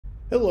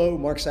Hello,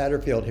 Mark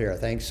Satterfield here.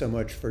 Thanks so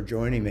much for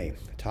joining me.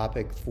 The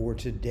topic for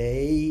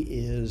today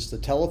is the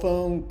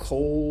telephone,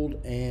 cold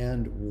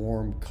and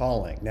warm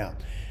calling. Now,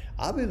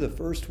 I'll be the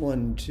first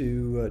one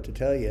to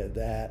tell you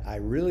that I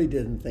really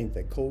didn't think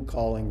that cold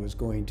calling was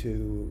going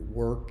to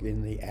work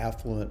in the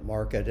affluent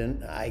market,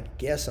 and I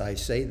guess I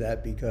say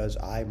that because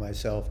I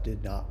myself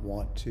did not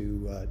want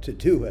to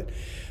do it.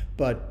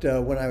 But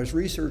when I was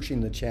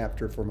researching the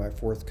chapter for my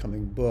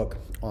forthcoming book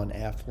on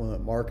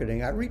affluent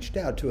marketing, I reached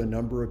out to a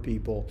number of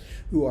people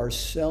who are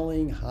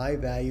selling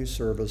high-value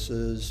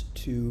services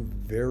to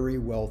very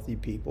wealthy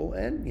people.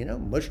 And,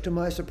 much to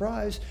my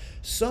surprise,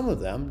 some of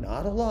them,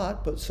 not a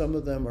lot, but some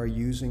of them are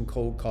using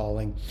cold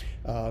calling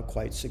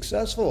quite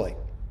successfully.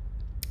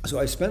 So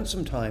I spent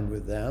some time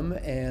with them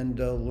and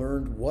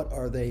learned what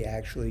are they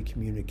actually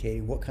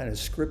communicating, what kind of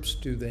scripts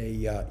do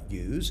they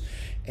use,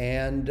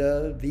 and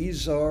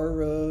these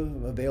are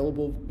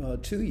available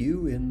to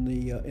you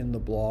in the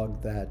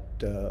blog that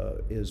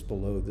is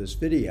below this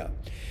video.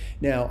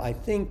 Now, I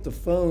think the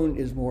phone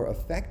is more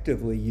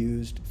effectively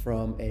used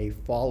from a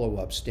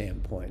follow-up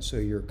standpoint. So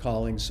you're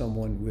calling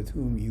someone with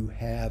whom you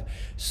have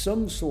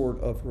some sort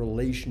of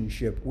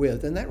relationship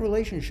with, and that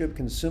relationship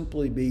can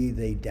simply be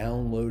they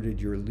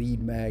downloaded your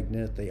lead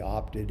magnet, they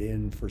opted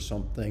in for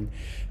something,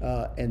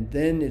 and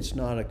then it's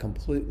not a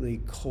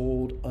completely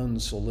cold,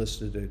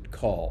 unsolicited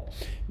call.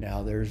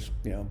 Now, there's,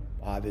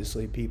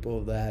 obviously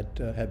people that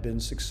have been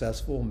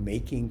successful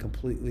making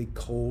completely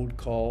cold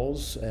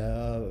calls.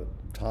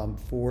 Tom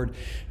Ford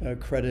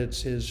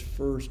credits his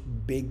first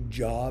big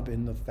job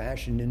in the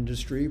fashion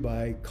industry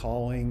by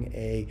calling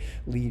a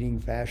leading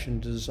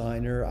fashion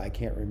designer. I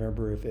can't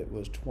remember if it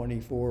was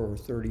 24 or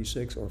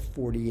 36 or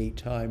 48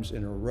 times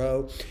in a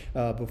row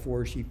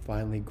before she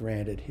finally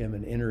granted him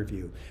an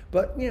interview.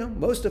 But,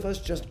 most of us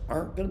just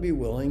aren't going to be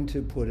willing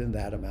to put in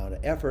that amount of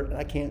effort, and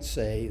I can't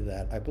say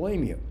that I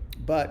blame you.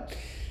 But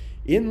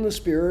in the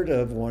spirit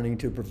of wanting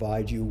to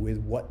provide you with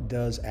what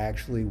does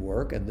actually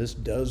work, and this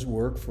does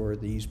work for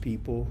these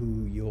people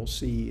who you'll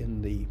see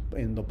in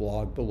the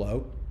blog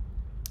below.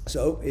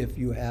 So if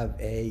you have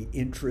a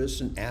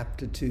interest and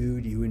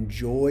aptitude, you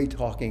enjoy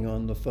talking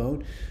on the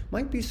phone,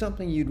 might be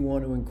something you'd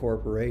want to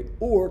incorporate.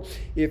 Or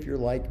if you're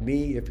like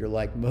me, if you're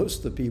like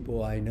most of the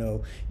people I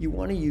know, you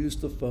want to use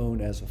the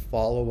phone as a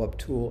follow-up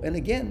tool. And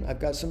again,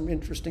 I've got some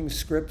interesting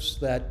scripts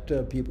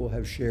that people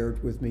have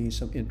shared with me,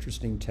 some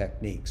interesting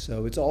techniques.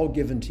 So it's all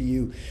given to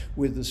you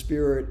with the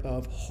spirit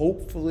of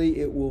hopefully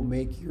it will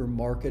make your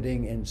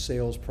marketing and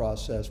sales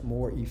process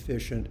more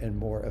efficient and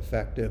more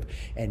effective.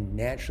 And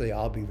naturally,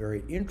 I'll be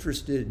very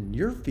interested in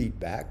your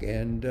feedback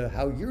and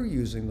how you're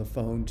using the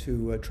phone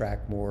to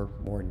attract more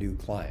new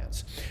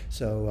clients.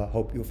 So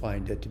hope you'll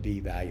find it to be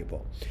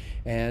valuable.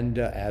 And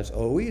as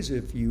always,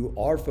 if you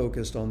are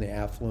focused on the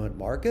affluent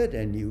market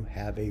and you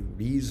have a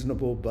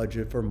reasonable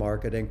budget for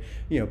marketing,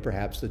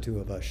 perhaps the two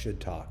of us should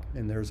talk.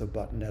 And there's a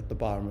button at the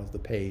bottom of the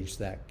page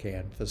that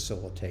can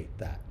facilitate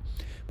that.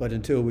 But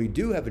until we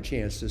do have a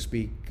chance to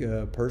speak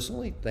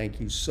personally, thank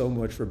you so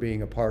much for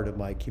being a part of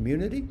my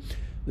community.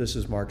 This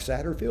is Mark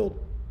Satterfield.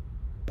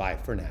 Bye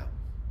for now.